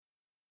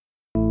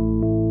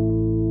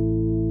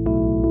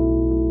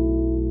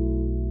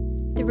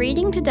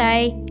reading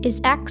today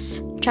is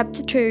Acts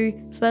chapter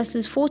 2,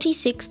 verses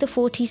 46 to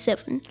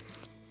 47.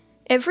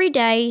 Every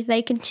day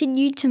they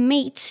continued to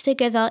meet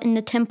together in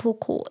the temple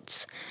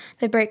courts.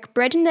 They broke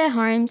bread in their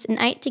homes and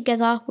ate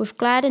together with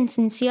glad and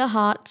sincere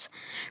hearts,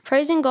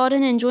 praising God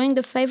and enjoying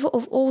the favour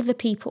of all the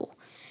people.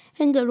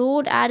 And the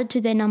Lord added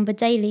to their number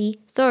daily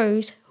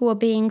those who were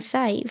being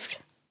saved.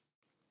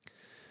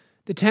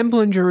 The temple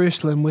in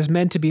Jerusalem was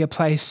meant to be a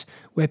place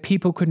where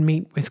people could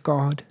meet with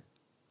God.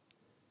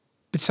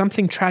 But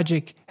something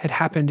tragic had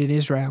happened in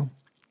Israel.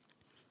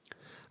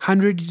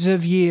 Hundreds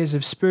of years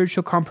of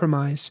spiritual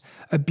compromise,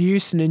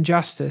 abuse, and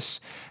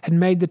injustice had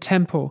made the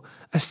temple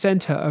a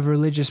center of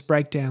religious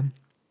breakdown.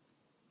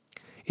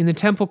 In the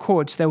temple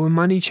courts, there were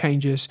money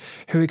changers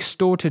who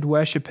extorted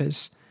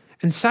worshippers,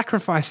 and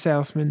sacrifice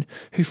salesmen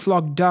who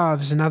flogged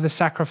doves and other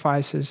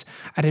sacrifices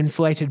at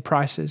inflated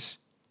prices.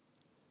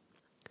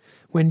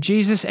 When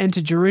Jesus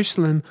entered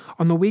Jerusalem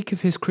on the week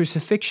of his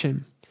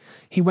crucifixion,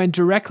 he went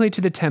directly to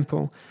the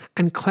temple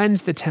and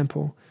cleansed the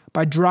temple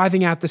by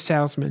driving out the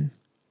salesmen.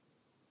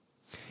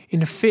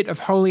 In a fit of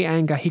holy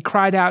anger, he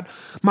cried out,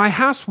 "My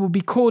house will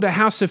be called a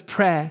house of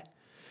prayer,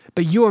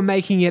 but you are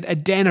making it a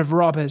den of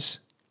robbers."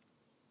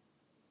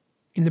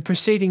 In the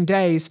preceding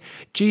days,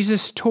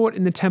 Jesus taught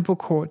in the temple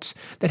courts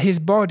that his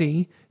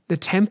body, the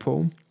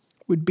temple,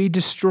 would be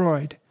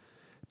destroyed,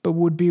 but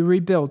would be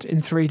rebuilt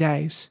in 3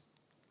 days.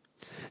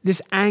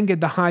 This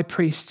angered the high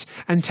priests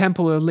and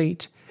temple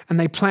elite, and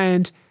they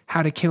planned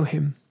how to kill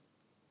him.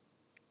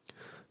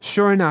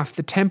 Sure enough,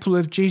 the temple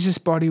of Jesus'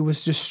 body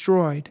was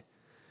destroyed,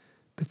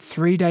 but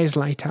 3 days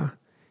later,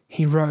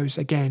 he rose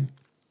again.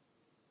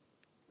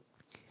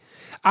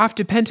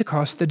 After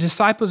Pentecost, the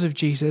disciples of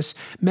Jesus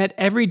met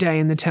every day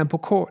in the temple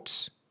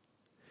courts.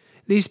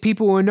 These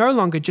people were no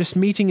longer just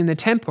meeting in the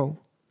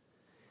temple.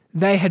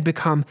 They had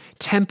become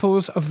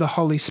temples of the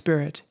Holy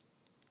Spirit.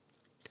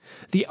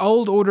 The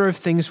old order of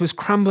things was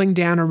crumbling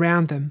down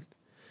around them,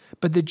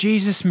 but the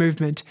Jesus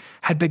movement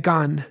had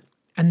begun,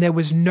 and there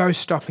was no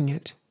stopping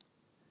it.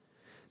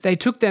 They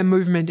took their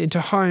movement into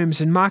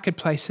homes and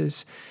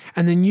marketplaces,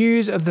 and the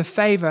news of the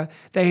favour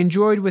they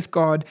enjoyed with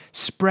God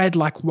spread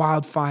like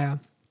wildfire.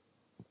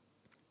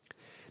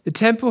 The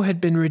temple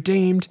had been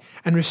redeemed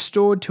and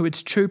restored to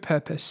its true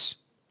purpose.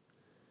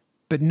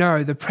 But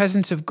no, the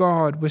presence of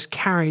God was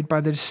carried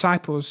by the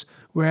disciples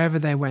wherever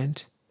they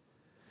went.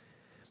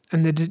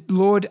 And the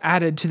Lord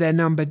added to their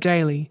number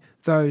daily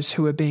those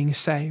who were being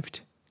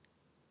saved.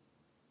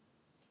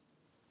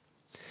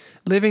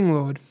 Living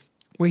Lord,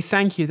 we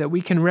thank you that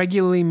we can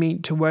regularly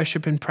meet to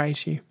worship and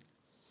praise you.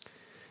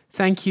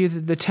 Thank you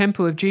that the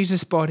temple of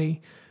Jesus'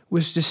 body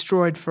was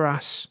destroyed for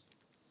us,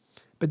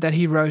 but that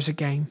he rose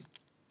again.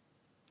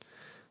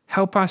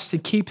 Help us to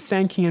keep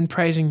thanking and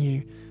praising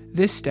you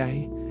this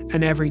day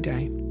and every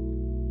day.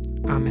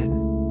 Amen.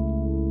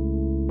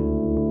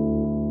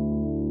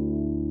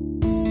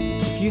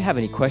 If you have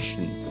any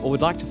questions or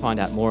would like to find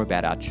out more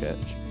about our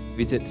church,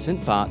 visit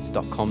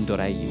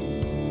stbarts.com.au.